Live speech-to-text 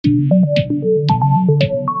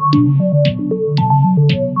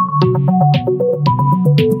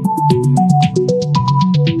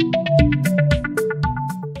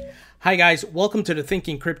Hi guys, welcome to the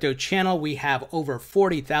Thinking Crypto channel. We have over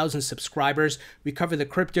 40,000 subscribers. We cover the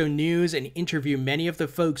crypto news and interview many of the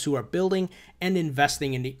folks who are building and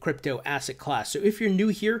investing in the crypto asset class. So if you're new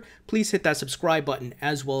here, please hit that subscribe button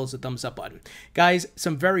as well as the thumbs up button. Guys,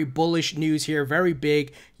 some very bullish news here, very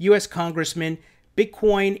big. US Congressman,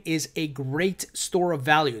 Bitcoin is a great store of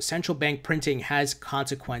value. Central bank printing has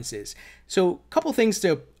consequences. So a couple things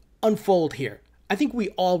to unfold here. I think we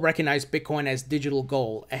all recognize Bitcoin as digital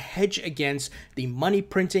gold, a hedge against the money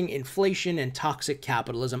printing, inflation, and toxic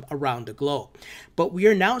capitalism around the globe. But we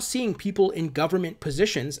are now seeing people in government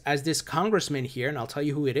positions, as this congressman here, and I'll tell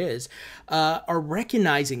you who it is, are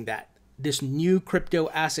recognizing that this new crypto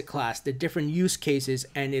asset class, the different use cases,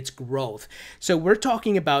 and its growth. So we're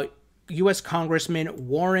talking about US Congressman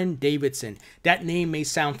Warren Davidson. That name may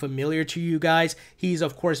sound familiar to you guys. He's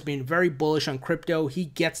of course been very bullish on crypto. He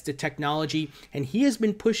gets the technology and he has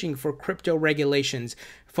been pushing for crypto regulations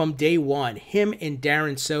from day one. Him and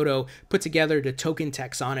Darren Soto put together the Token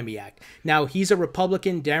Taxonomy Act. Now, he's a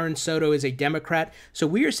Republican, Darren Soto is a Democrat, so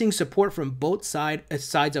we are seeing support from both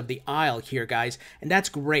sides of the aisle here, guys, and that's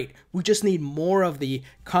great. We just need more of the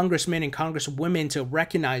congressmen and congresswomen to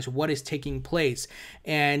recognize what is taking place.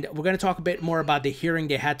 And we're going to talk a bit more about the hearing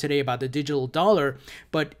they had today about the digital dollar,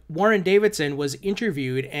 but Warren Davidson was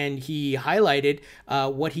interviewed and he highlighted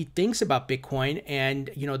what he thinks about Bitcoin and,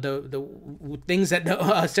 you know, the things that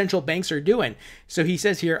the central banks are doing. So he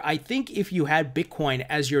says here, I think if you had Bitcoin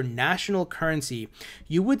as your national currency,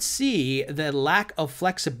 you would see the lack of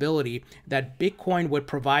flexibility that Bitcoin would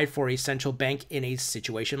provide for a central bank in a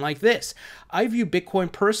situation like this. I view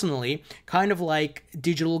Bitcoin personally kind of like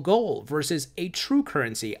digital gold versus a true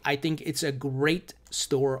currency. I think it's a great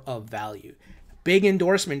store of value. Big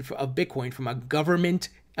endorsement of Bitcoin from a government,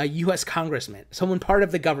 a US congressman, someone part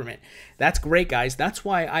of the government. That's great, guys. That's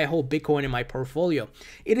why I hold Bitcoin in my portfolio.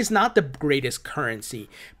 It is not the greatest currency,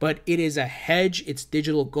 but it is a hedge. It's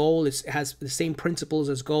digital gold. It has the same principles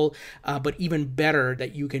as gold, but even better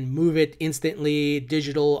that you can move it instantly,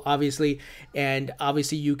 digital, obviously, and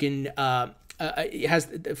obviously you can it has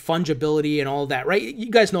fungibility and all that, right?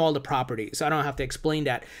 You guys know all the properties, so I don't have to explain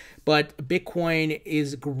that. But Bitcoin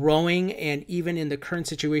is growing, and even in the current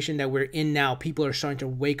situation that we're in now, people are starting to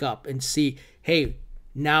wake up and see, hey,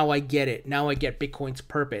 now I get it. Now I get Bitcoin's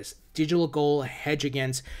purpose. Digital gold, a hedge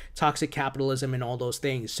against toxic capitalism and all those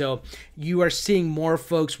things. So you are seeing more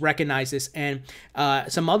folks recognize this. And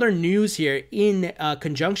some other news here in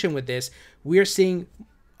conjunction with this, we are seeing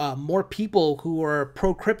more people who are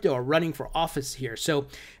pro-crypto are running for office here. So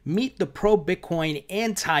meet the pro-Bitcoin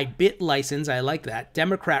anti-bit license, I like that,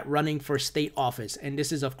 Democrat running for state office. And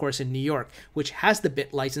this is, of course, in New York, which has the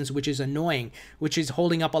bit license, which is annoying, which is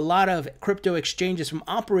holding up a lot of crypto exchanges from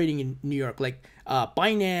operating in New York, like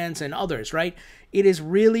Binance and others, right? It is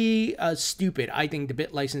really stupid. I think the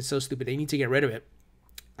bit license is so stupid. They need to get rid of it.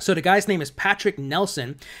 So the guy's name is Patrick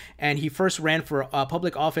Nelson, and he first ran for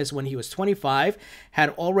public office when he was 25, had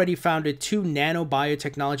already founded 2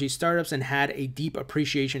 nanobiotechnology startups, and had a deep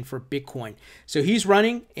appreciation for Bitcoin. So he's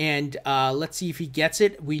running, and let's see if he gets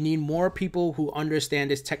it. We need more people who understand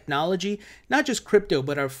this technology, not just crypto,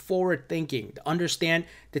 but are forward-thinking, to understand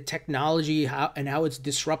the technology and how it's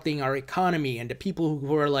disrupting our economy, and the people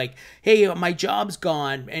who are like, hey, my job's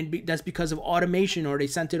gone, and that's because of automation, or they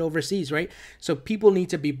sent it overseas, right? So people need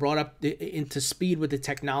to be brought up into speed with the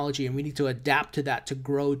technology, and we need to adapt to that to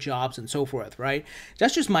grow jobs and so forth, right?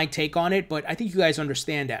 That's just my take on it, but I think you guys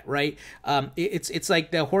understand that, right? It's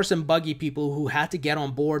like the horse and buggy people who had to get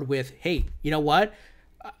on board with, hey, you know what?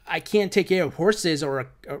 I can't take care of horses or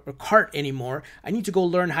a cart anymore. I need to go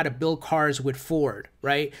learn how to build cars with Ford,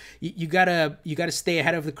 right? You gotta stay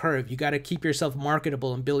ahead of the curve. You gotta keep yourself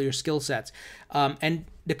marketable and build your skill sets. And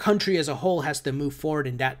the country as a whole has to move forward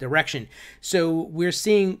in that direction. So we're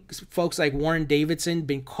seeing folks like Warren Davidson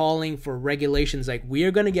been calling for regulations like we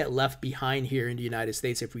are going to get left behind here in the United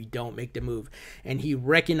States if we don't make the move. And he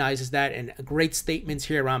recognizes that, and great statements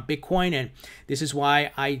here around Bitcoin. And this is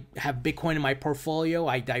why I have Bitcoin in my portfolio.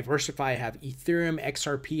 I diversify. I have Ethereum,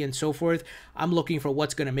 XRP, and so forth. I'm looking for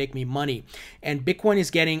what's going to make me money. And Bitcoin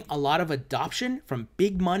is getting a lot of adoption from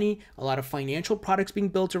big money, a lot of financial products being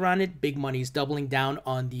built around it. Big money is doubling down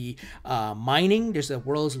on the mining. There's the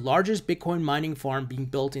world's largest Bitcoin mining farm being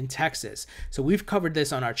built in Texas. So we've covered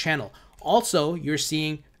this on our channel. Also, you're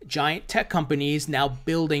seeing giant tech companies now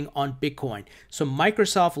building on Bitcoin. So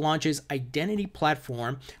Microsoft launches identity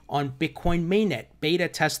platform on Bitcoin Mainnet, beta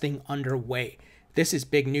testing underway. This is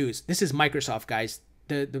big news. This is Microsoft, guys,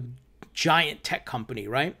 the giant tech company,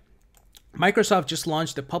 right? Microsoft just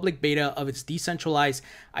launched the public beta of its decentralized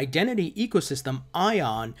identity ecosystem,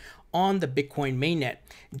 Ion, on the Bitcoin mainnet.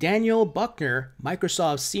 Daniel Buckner,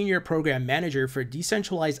 Microsoft's senior program manager for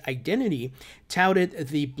decentralized identity, touted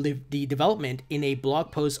the development in a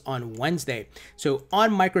blog post on Wednesday. So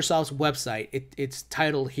on Microsoft's website, it's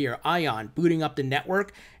titled here, Ion, booting up the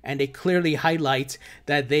network, and it clearly highlights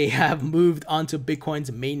that they have moved onto Bitcoin's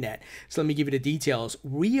mainnet. So let me give you the details.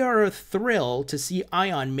 We are thrilled to see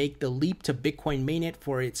Ion make the leap to Bitcoin mainnet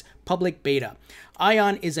for its public beta.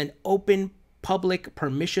 Ion is an open, public,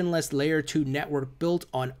 permissionless layer 2 network built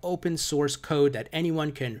on open source code that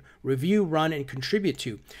anyone can review, run, and contribute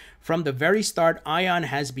to. From the very start, Ion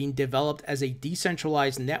has been developed as a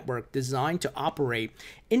decentralized network designed to operate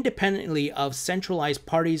independently of centralized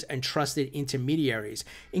parties and trusted intermediaries,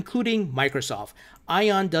 including Microsoft.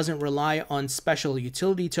 Ion doesn't rely on special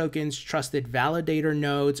utility tokens, trusted validator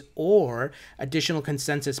nodes, or additional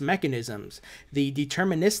consensus mechanisms. The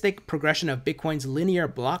deterministic progression of Bitcoin's linear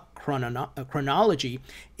block chronology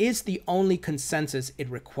is the only consensus it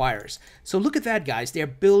requires. So look at that, guys. They're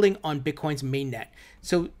building on Bitcoin's mainnet.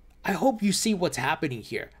 So I hope you see what's happening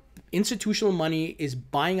here. Institutional money is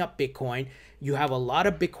buying up Bitcoin. You have a lot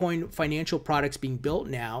of Bitcoin financial products being built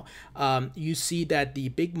now. You see that the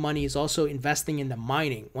big money is also investing in the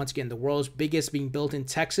mining. Once again, the world's biggest being built in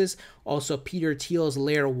Texas. Also, Peter Thiel's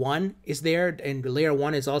Layer 1 is there. And Layer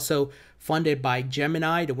 1 is also funded by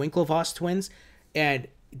Gemini, the Winklevoss twins. And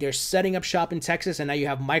they're setting up shop in Texas. And now you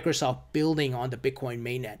have Microsoft building on the Bitcoin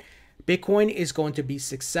mainnet. Bitcoin is going to be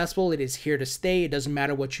successful. It is here to stay. It doesn't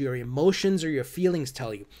matter what your emotions or your feelings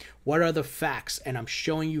tell you. What are the facts? And I'm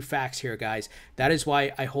showing you facts here, guys. That is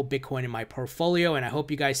why I hold Bitcoin in my portfolio, and I hope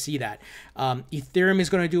you guys see that. Ethereum is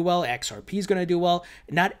going to do well. XRP is going to do well.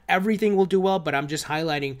 Not everything will do well, but I'm just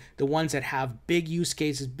highlighting the ones that have big use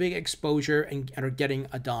cases, big exposure, and are getting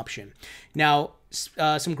adoption. Now,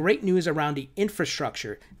 some great news around the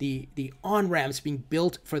infrastructure, the on-ramps being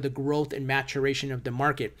built for the growth and maturation of the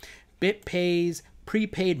market. BitPay's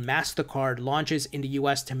prepaid Mastercard launches in the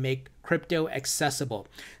US to make crypto accessible.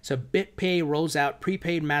 So BitPay rolls out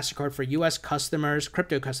prepaid Mastercard for US customers,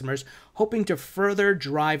 crypto customers, hoping to further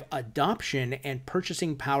drive adoption and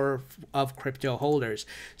purchasing power of crypto holders.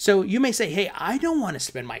 So you may say, hey, I don't want to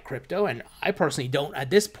spend my crypto, and I personally don't at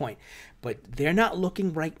this point, but they're not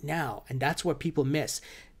looking right now, and that's what people miss.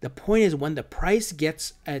 The point is when the price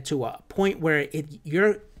gets to a point where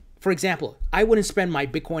for example, I wouldn't spend my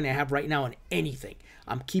Bitcoin I have right now on anything.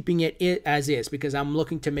 I'm keeping it as is because I'm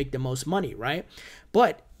looking to make the most money, right?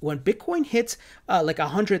 But when Bitcoin hits like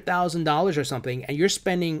 $100,000 or something, and you're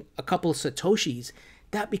spending a couple of Satoshis,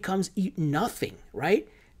 that becomes nothing, right?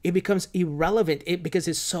 It becomes irrelevant because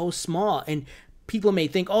it's so small. And people may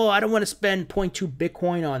think, oh, I don't want to spend 0.2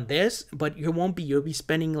 Bitcoin on this, but you'll be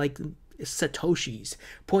spending like Satoshis,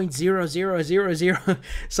 0.0000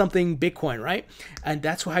 something Bitcoin, right? And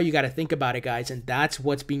that's how you got to think about it, guys. And that's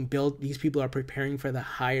what's being built. These people are preparing for the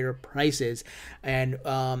higher prices. And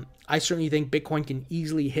I certainly think Bitcoin can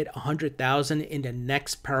easily hit 100,000 in the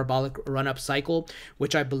next parabolic run-up cycle,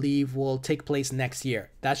 which I believe will take place next year.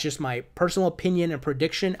 That's just my personal opinion and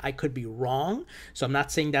prediction. I could be wrong, so I'm not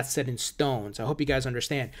saying that's set in stone. So I hope you guys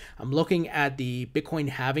understand. I'm looking at the Bitcoin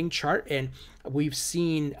halving chart, and we've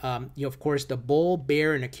seen, of course, the bull,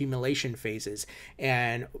 bear, and accumulation phases.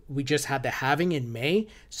 And we just had the halving in May.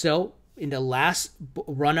 So in the last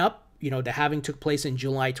run-up, the halving took place in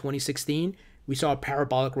July 2016. We saw a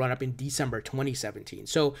parabolic run-up in December 2017.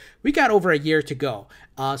 So we got over a year to go.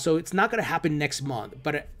 So it's not going to happen next month.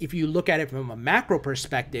 But if you look at it from a macro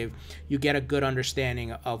perspective, you get a good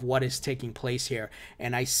understanding of what is taking place here.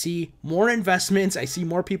 And I see more investments. I see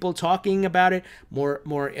more people talking about it, more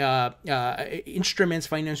instruments,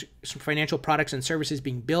 financial products and services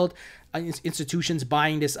being built, institutions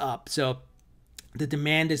buying this up. So the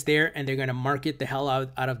demand is there, and they're going to market the hell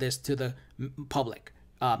out of this to the public.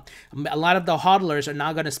 A lot of the hodlers are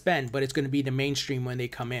not going to spend, but it's going to be the mainstream when they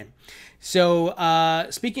come in. So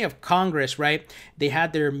speaking of Congress, right, they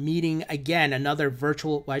had their meeting again, another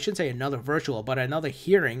virtual, well, I shouldn't say another virtual, but another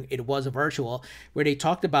hearing, it was a virtual, where they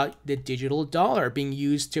talked about the digital dollar being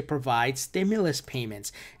used to provide stimulus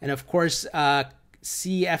payments. And of course,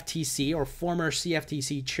 CFTC, or former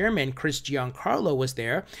CFTC chairman Chris Giancarlo, was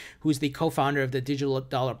there, who's the co-founder of the Digital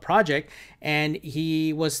Dollar Project, and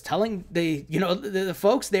he was telling the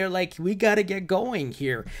folks there, like, we got to get going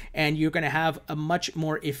here, and you're going to have a much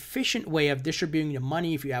more efficient way of distributing the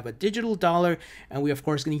money if you have a digital dollar, and we of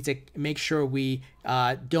course need to make sure we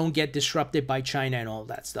don't get disrupted by China and all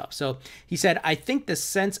that stuff. So he said, I think the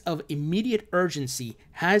sense of immediate urgency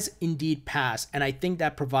has indeed passed, and I think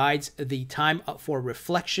that provides the time for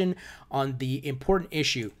reflection on the important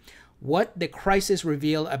issue. what the crisis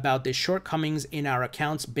revealed about the shortcomings in our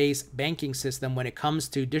accounts-based banking system when it comes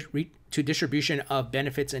to distribution of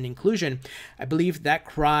benefits and inclusion. I believe that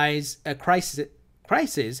crisis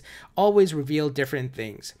always reveal different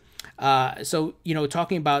things. So, you know,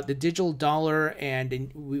 talking about the digital dollar,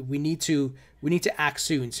 and we need to act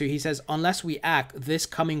soon. So he says, unless we act, this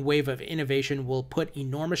coming wave of innovation will put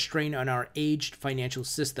enormous strain on our aged financial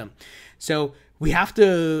system. So we have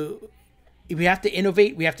to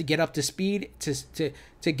innovate. We have to get up to speed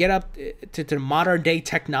to get up to modern day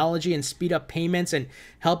technology and speed up payments and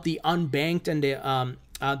help the unbanked and the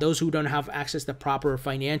those who don't have access to proper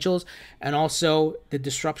financials, and also the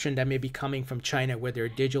disruption that may be coming from China with their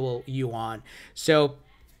digital yuan. So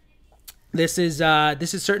this is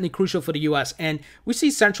certainly crucial for the U.S. And we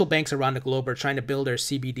see central banks around the globe are trying to build their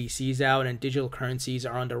CBDCs out, and digital currencies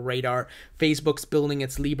are on the radar. Facebook's building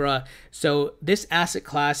its Libra. So this asset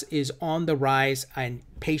class is on the rise, and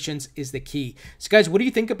patience is the key. So guys, what do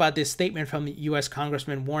you think about this statement from U.S.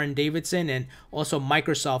 Congressman Warren Davidson, and also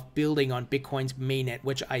Microsoft building on Bitcoin's mainnet,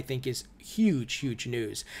 which I think is huge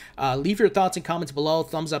news? Leave your thoughts and comments below.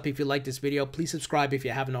 Thumbs up if you like this video. Please subscribe if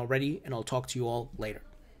you haven't already, and I'll talk to you all later.